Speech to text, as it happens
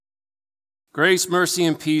Grace, mercy,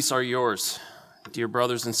 and peace are yours, dear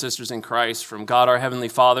brothers and sisters in Christ, from God our Heavenly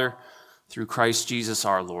Father, through Christ Jesus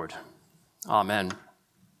our Lord. Amen.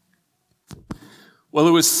 Well,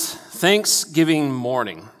 it was Thanksgiving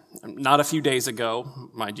morning, not a few days ago,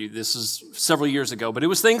 mind you, this is several years ago, but it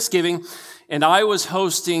was Thanksgiving, and I was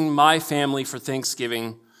hosting my family for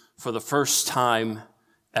Thanksgiving for the first time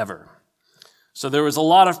ever. So there was a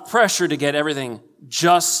lot of pressure to get everything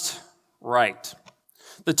just right.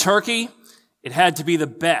 The turkey, it had to be the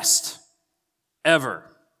best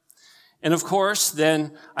ever. And of course,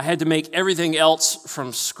 then I had to make everything else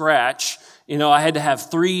from scratch. I had to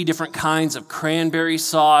have 3 different kinds of cranberry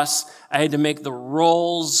sauce. I had to make the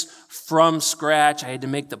rolls from scratch. I had to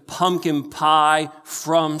make the pumpkin pie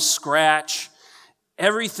from scratch.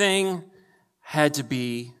 Everything had to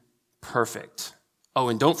be perfect. Oh,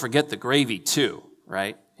 and don't forget the gravy too,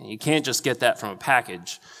 right? And you can't just get that from a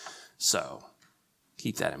package. So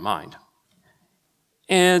keep that in mind.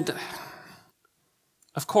 And,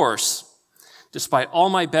 of course, despite all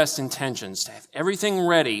my best intentions to have everything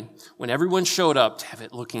ready when everyone showed up, to have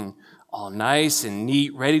it looking all nice and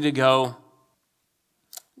neat, ready to go,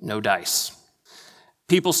 no dice.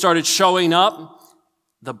 People started showing up.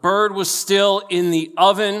 The bird was still in the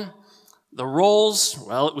oven. The rolls,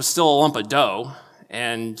 well, it was still a lump of dough.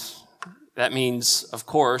 And that means, of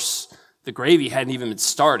course, the gravy hadn't even been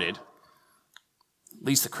started. At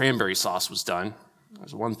least the cranberry sauce was done. That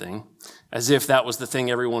was one thing, as if that was the thing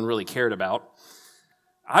everyone really cared about.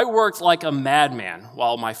 I worked like a madman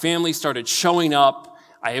while my family started showing up.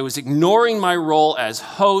 I was ignoring my role as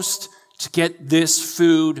host to get this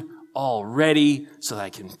food all ready so that I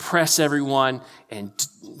can impress everyone and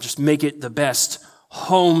just make it the best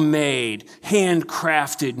homemade,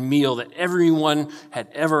 handcrafted meal that everyone had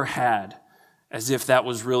ever had, as if that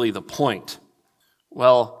was really the point.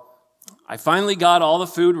 Well, I finally got all the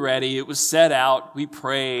food ready. It was set out. We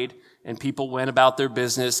prayed, and people went about their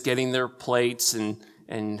business, getting their plates and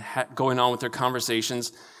going on with their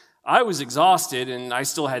conversations. I was exhausted, and I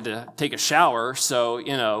still had to take a shower.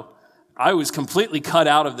 So, I was completely cut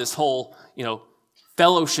out of this whole,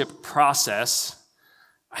 fellowship process.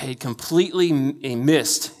 I had completely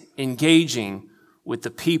missed engaging with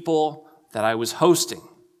the people that I was hosting.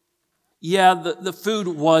 Yeah, the food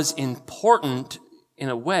was important in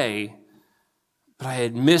a way, but I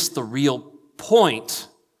had missed the real point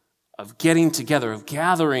of getting together, of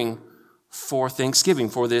gathering for Thanksgiving,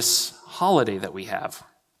 for this holiday that we have.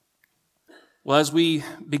 Well, as we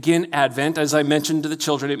begin Advent, as I mentioned to the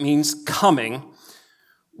children, it means coming.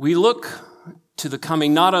 We look to the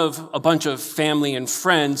coming not of a bunch of family and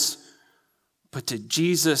friends, but to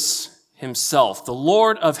Jesus himself, the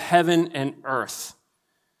Lord of heaven and earth.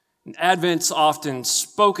 And Advent's often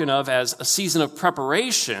spoken of as a season of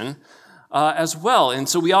preparation as well. And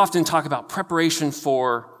so we often talk about preparation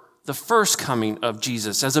for the first coming of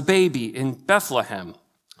Jesus as a baby in Bethlehem.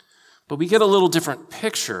 But we get a little different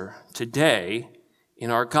picture today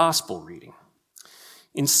in our gospel reading.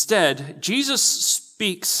 Instead, Jesus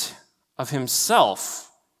speaks of himself,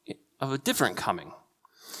 of a different coming.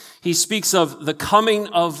 He speaks of the coming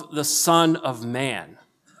of the Son of Man.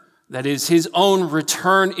 That is his own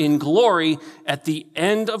return in glory at the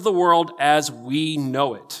end of the world as we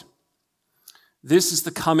know it. This is the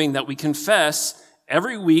coming that we confess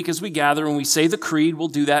every week as we gather and we say the creed. We'll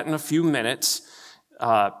do that in a few minutes.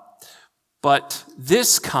 But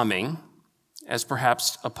this coming, as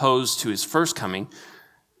perhaps opposed to his first coming,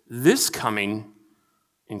 this coming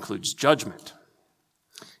includes judgment.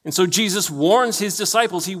 And so Jesus warns his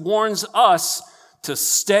disciples, he warns us to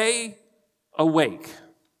stay awake.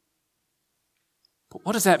 But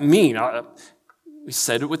what does that mean? We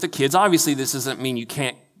said it with the kids. Obviously, this doesn't mean you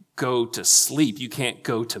can't go to sleep. You can't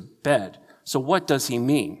go to bed. So what does he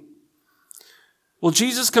mean? Well,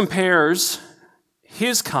 Jesus compares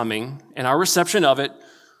his coming and our reception of it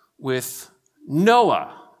with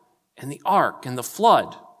Noah and the ark and the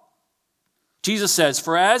flood. Jesus says,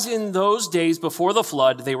 "For as in those days before the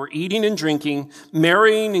flood, they were eating and drinking,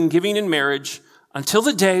 marrying and giving in marriage, until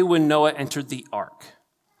the day when Noah entered the ark.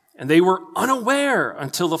 And they were unaware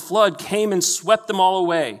until the flood came and swept them all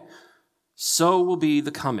away. So will be the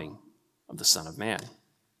coming of the Son of Man."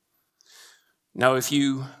 Now, if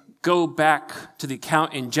you go back to the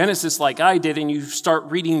account in Genesis like I did, and you start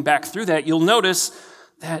reading back through that, you'll notice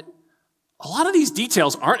that a lot of these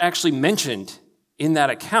details aren't actually mentioned in that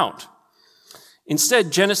account.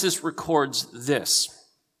 Instead, Genesis records this.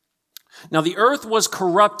 "Now the earth was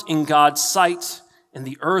corrupt in God's sight, and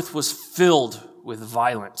the earth was filled with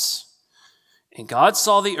violence. And God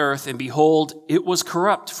saw the earth, and behold, it was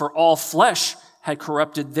corrupt, for all flesh had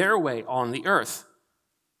corrupted their way on the earth.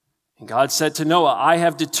 And God said to Noah, I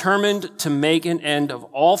have determined to make an end of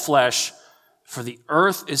all flesh, for the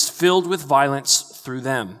earth is filled with violence through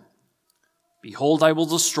them. Behold, I will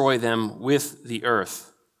destroy them with the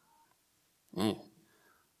earth.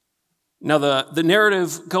 Now, the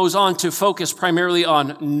narrative goes on to focus primarily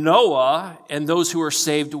on Noah and those who are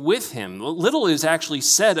saved with him. Little is actually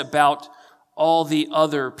said about all the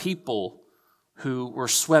other people who were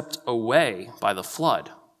swept away by the flood.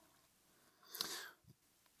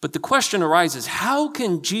 But the question arises, how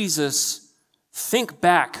can Jesus think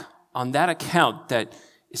back on that account that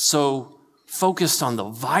is so focused on the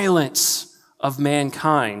violence of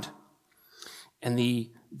mankind and the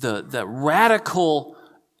radical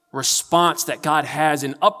response that God has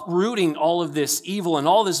in uprooting all of this evil and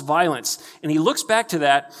all this violence? And he looks back to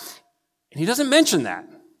that, and he doesn't mention that.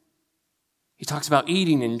 He talks about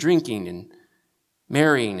eating and drinking and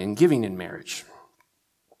marrying and giving in marriage.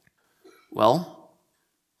 Well,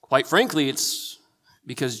 quite frankly, it's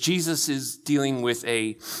because Jesus is dealing with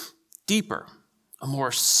a deeper, a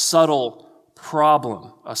more subtle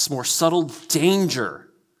problem, a more subtle danger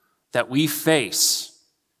that we face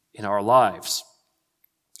in our lives.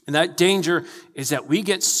 And that danger is that we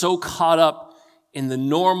get so caught up in the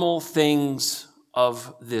normal things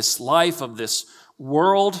of this life, of this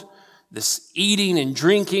world, this eating and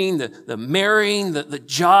drinking, the marrying, the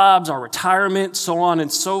jobs, our retirement, so on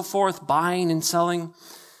and so forth, buying and selling.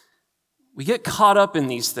 We get caught up in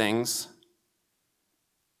these things,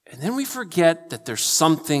 and then we forget that there's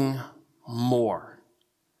something more,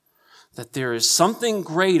 that there is something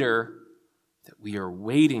greater that we are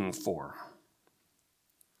waiting for.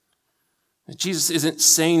 Jesus isn't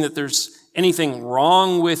saying that there's anything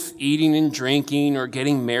wrong with eating and drinking or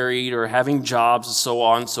getting married or having jobs and so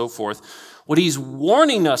on and so forth. What he's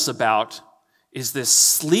warning us about is this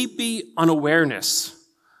sleepy unawareness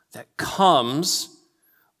that comes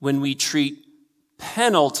when we treat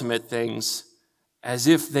penultimate things as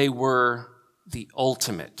if they were the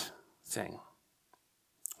ultimate thing.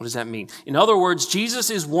 What does that mean? In other words, Jesus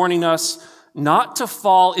is warning us not to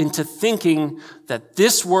fall into thinking that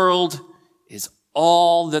this world is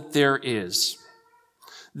all that there is.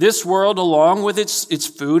 This world, along with its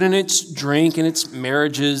food and its drink and its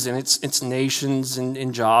marriages and its nations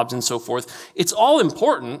and jobs and so forth, it's all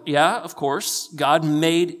important. Yeah, of course. God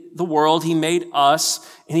made the world. He made us,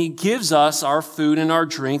 and he gives us our food and our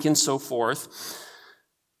drink and so forth.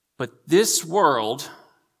 But this world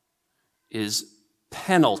is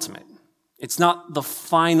penultimate. It's not the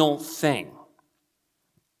final thing.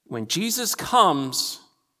 When Jesus comes,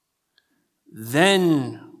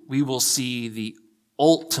 then we will see the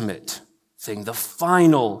ultimate thing, the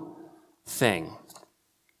final thing.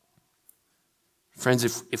 Friends,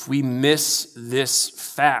 if we miss this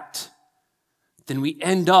fact, then we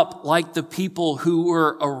end up like the people who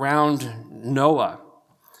were around Noah.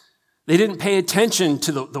 They didn't pay attention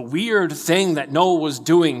to the weird thing that Noah was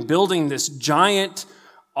doing, building this giant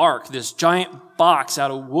ark, this giant box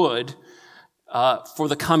out of wood for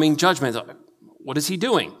the coming judgment. What is he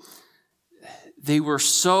doing? They were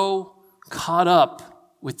so caught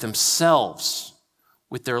up with themselves,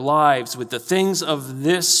 with their lives, with the things of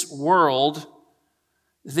this world,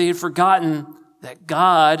 they had forgotten that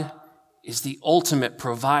God is the ultimate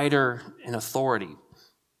provider and authority.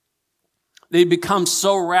 They'd become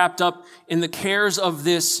so wrapped up in the cares of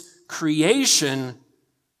this creation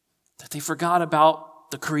that they forgot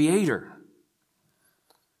about the Creator.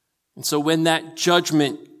 And so when that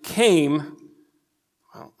judgment came,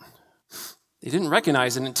 well, they didn't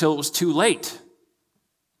recognize it until it was too late.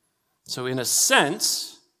 So in a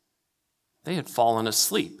sense, they had fallen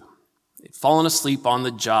asleep. They'd fallen asleep on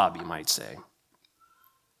the job, you might say.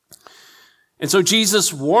 And so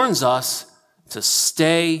Jesus warns us to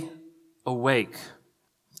stay awake,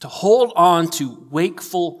 to hold on to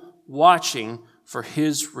wakeful watching for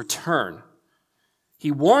his return.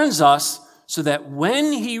 He warns us so that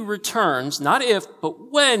when he returns, not if,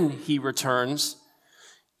 but when he returns,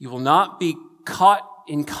 you will not be caught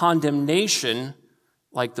in condemnation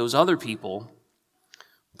like those other people,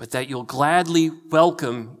 but that you'll gladly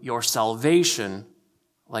welcome your salvation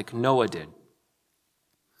like Noah did.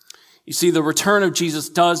 You see, the return of Jesus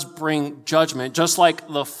does bring judgment, just like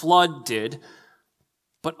the flood did,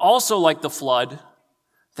 but also like the flood,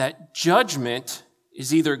 that judgment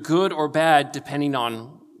is either good or bad depending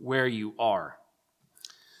on where you are.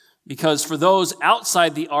 Because for those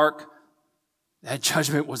outside the ark, that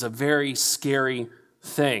judgment was a very scary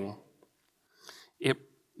thing. It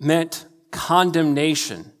meant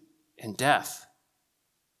condemnation and death.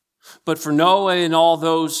 But for Noah and all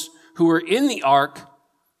those who were in the ark,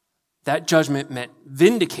 that judgment meant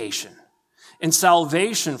vindication. and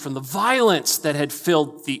salvation from the violence that had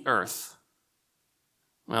filled the earth.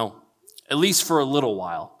 Well, at least for a little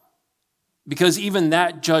while. Because even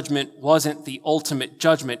that judgment wasn't the ultimate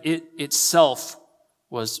judgment. It itself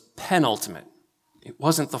was penultimate. It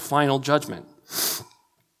wasn't the final judgment.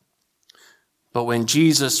 But when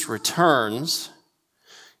Jesus returns,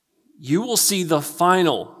 you will see the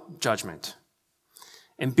final judgment.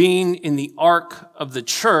 And being in the ark of the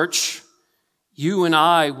church, you and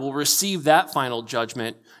I will receive that final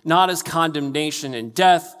judgment, not as condemnation and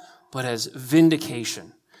death, but as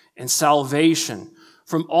vindication and salvation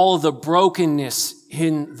from all of the brokenness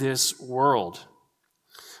in this world.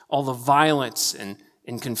 All the violence and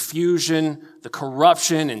confusion, the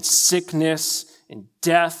corruption and sickness and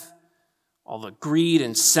death, all the greed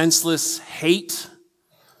and senseless hate,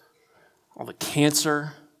 all the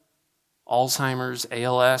cancer, Alzheimer's,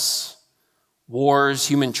 ALS, wars,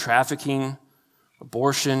 human trafficking,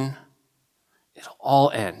 abortion, it'll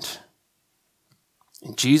all end.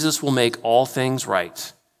 And Jesus will make all things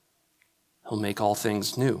right. He'll make all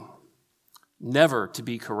things new, never to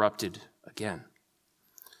be corrupted again.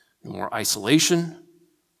 No more isolation,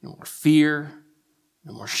 no more fear,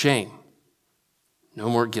 no more shame, no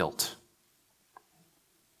more guilt.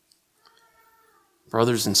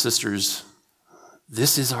 Brothers and sisters,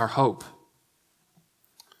 this is our hope.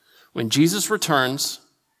 When Jesus returns,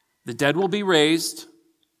 the dead will be raised,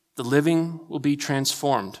 the living will be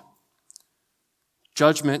transformed.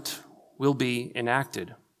 Judgment will be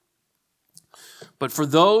enacted. But for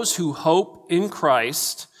those who hope in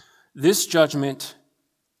Christ, this judgment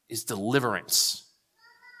is deliverance.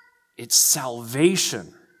 It's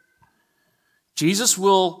salvation. Jesus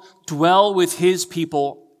will dwell with his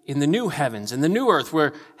people in the new heavens, in the new earth,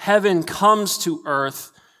 where heaven comes to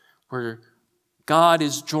earth, where God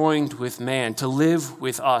is joined with man to live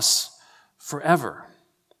with us forever.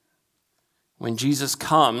 When Jesus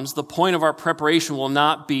comes, the point of our preparation will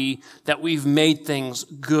not be that we've made things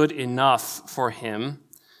good enough for him.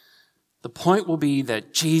 The point will be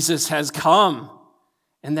that Jesus has come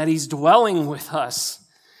and that he's dwelling with us,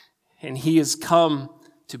 and he has come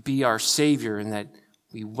to be our Savior, and that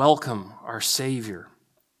we welcome our Savior.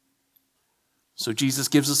 So Jesus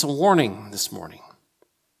gives us a warning this morning.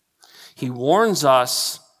 He warns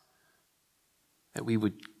us that we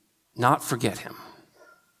would not forget him,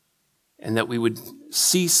 and that we would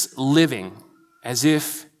cease living as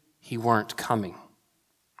if he weren't coming.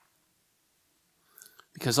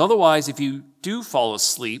 Because otherwise, if you do fall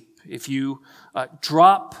asleep, if you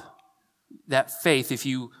drop that faith, if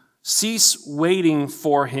you cease waiting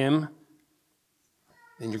for him,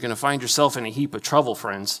 then you're going to find yourself in a heap of trouble,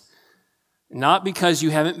 friends. Not because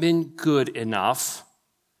you haven't been good enough,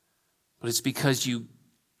 but it's because you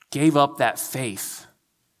gave up that faith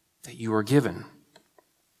that you were given.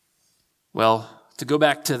 Well, to go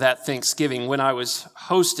back to that Thanksgiving, when I was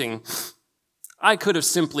hosting, I could have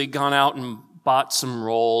simply gone out and bought some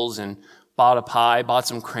rolls and bought a pie, bought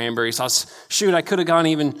some cranberry sauce. Shoot, I could have gone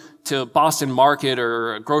even to Boston Market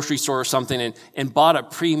or a grocery store or something and bought a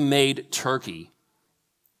pre-made turkey.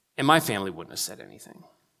 And my family wouldn't have said anything.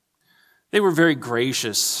 They were very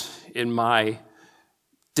gracious in my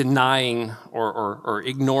denying or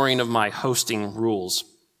ignoring of my hosting rules.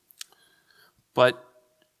 But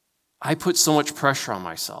I put so much pressure on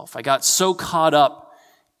myself. I got so caught up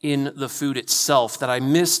in the food itself that I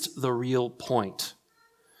missed the real point.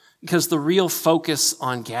 Because the real focus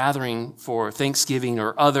on gathering for Thanksgiving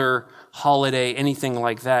or other holiday, anything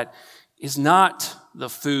like that, is not the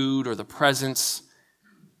food or the presents.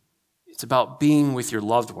 It's about being with your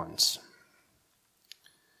loved ones.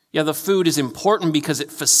 Yeah, the food is important because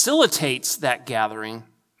it facilitates that gathering,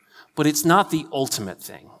 but it's not the ultimate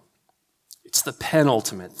thing. It's the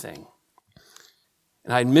penultimate thing.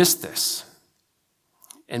 And I missed this.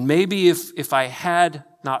 And maybe if I had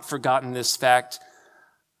not forgotten this fact,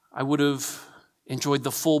 I would have enjoyed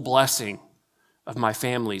the full blessing of my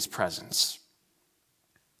family's presence.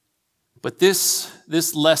 But this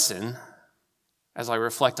lesson, as I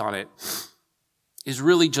reflect on it, is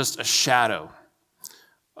really just a shadow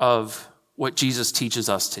of what Jesus teaches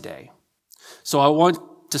us today. So I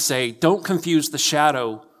want to say, don't confuse the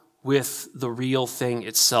shadow with the real thing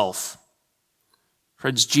itself.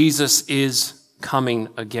 Friends, Jesus is coming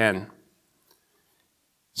again.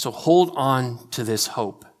 So hold on to this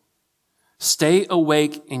hope. Stay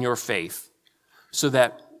awake in your faith so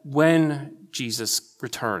that when Jesus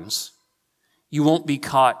returns, you won't be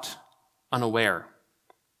caught unaware.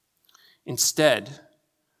 Instead,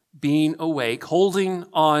 being awake, holding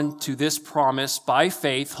on to this promise by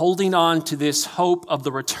faith, holding on to this hope of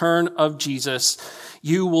the return of Jesus,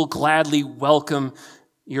 you will gladly welcome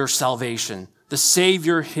your salvation, the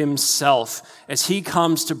Savior himself, as he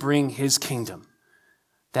comes to bring his kingdom.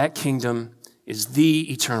 That kingdom is the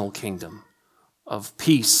eternal kingdom of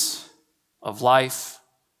peace, of life,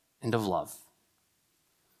 and of love.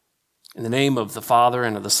 In the name of the Father,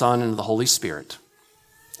 and of the Son, and of the Holy Spirit.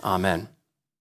 Amen.